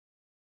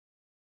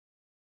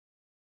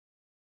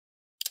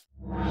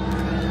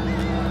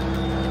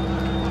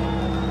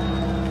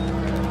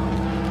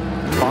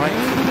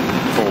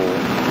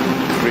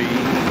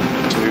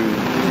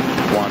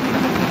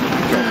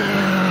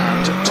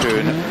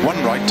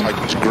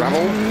tightens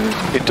gravel,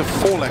 into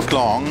 4 left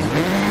long,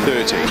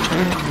 30.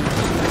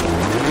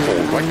 4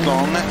 right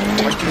long,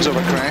 tightens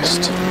over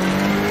crest,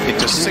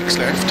 into 6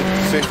 left,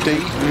 50.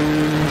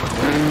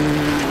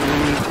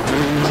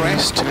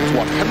 Crest,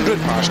 100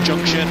 past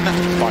junction,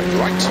 5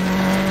 right,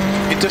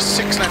 into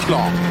 6 left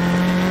long,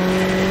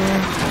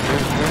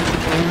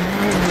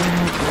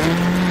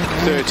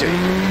 30.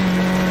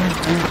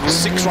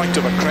 6 right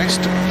over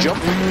crest,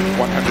 jump,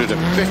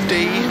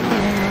 150.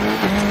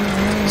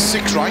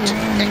 6 right,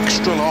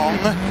 extra long,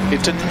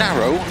 into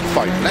narrow,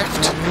 5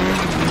 left.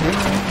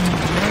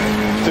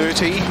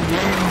 30.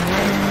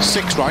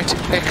 6 right,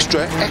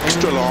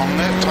 extra long,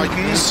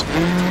 tightens,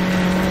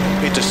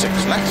 into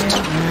 6 left.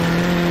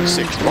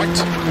 6 right.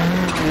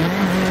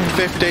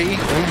 50.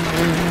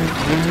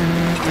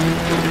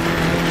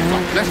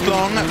 5 left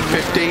long,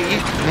 50.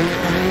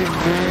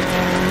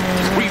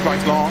 3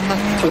 right long,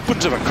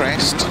 opens over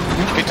crest,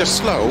 into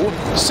slow,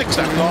 6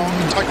 left long,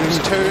 tightens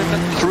turn,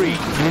 3.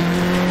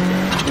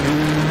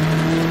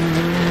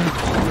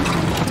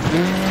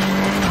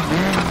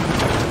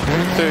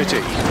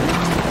 30.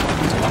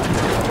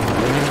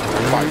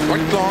 5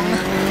 right long,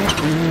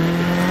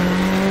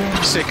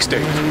 60.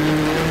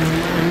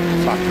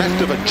 5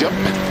 left of a jump,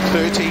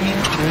 30.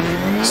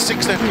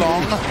 6 left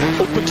long,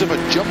 opens of a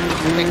jump,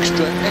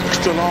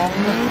 extra long,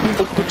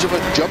 opens of a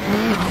jump,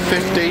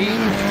 50.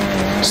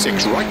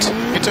 6 right,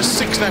 into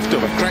 6 left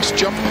of a crest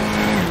jump,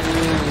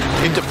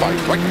 into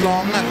 5 right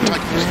long,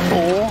 tightens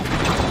 4.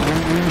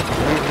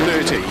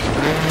 30.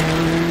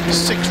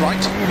 6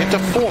 right, into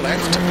 4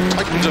 left,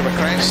 tightens of a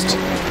crest,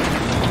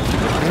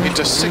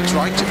 into 6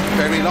 right,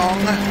 very long,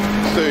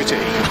 30.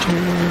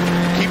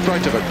 Keep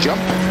right of a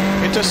jump,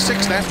 into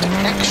 6 left,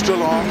 extra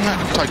long,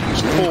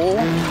 tightens 4,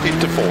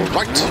 into 4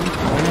 right,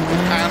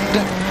 and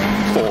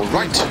 4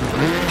 right.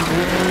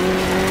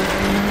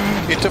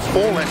 Into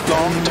 4 left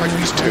long,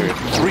 tightens turn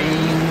 3,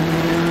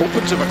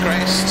 opens of a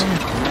crest,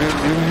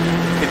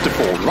 into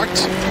 4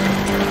 right,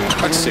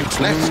 and 6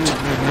 left,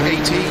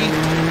 80.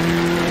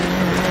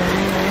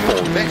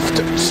 4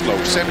 left,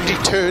 slow 70,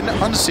 turn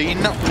unseen,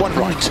 1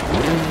 right.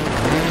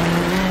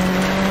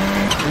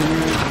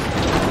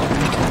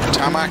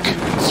 Tarmac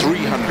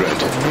 300.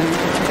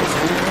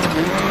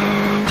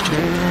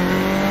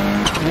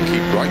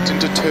 Keep right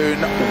into turn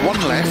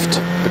 1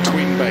 left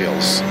between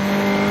bales.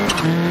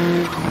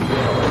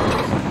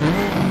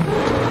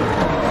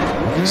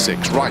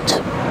 6 right,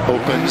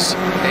 opens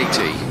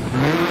 80.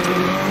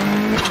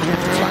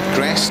 Flat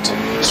crest,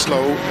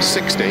 slow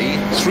 60,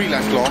 3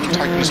 left long,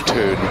 tightens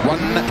turn 1,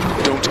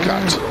 don't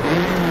cut.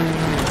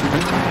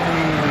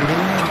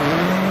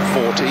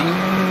 40,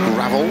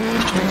 gravel,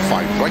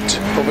 5 right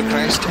over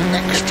crest,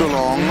 extra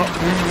long,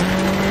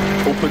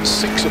 opens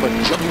 6 of a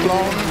jump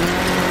long,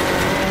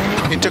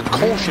 into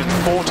caution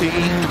 40,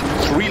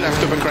 3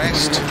 left over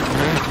crest,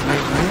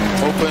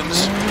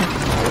 opens,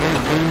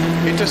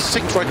 into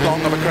 6 right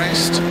long over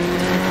crest,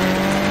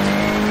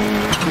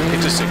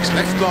 into 6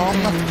 left long,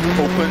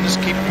 opens,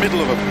 keep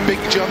middle of a big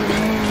jump,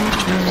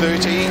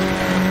 30,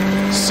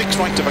 6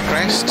 right of a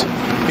crest,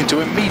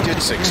 into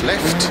immediate 6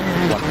 left,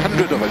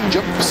 100 of a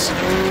jumps,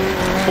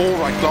 4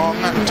 right long,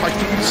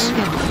 tightens,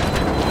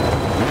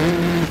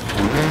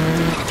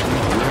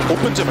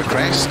 opens of a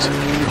crest,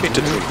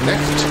 into 3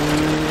 left,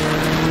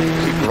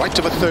 keep right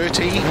of a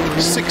 30,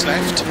 6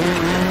 left,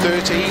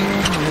 30,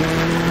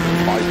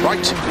 5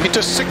 right,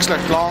 into 6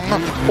 left long,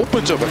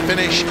 opens over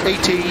finish,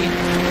 80,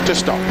 to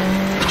stop.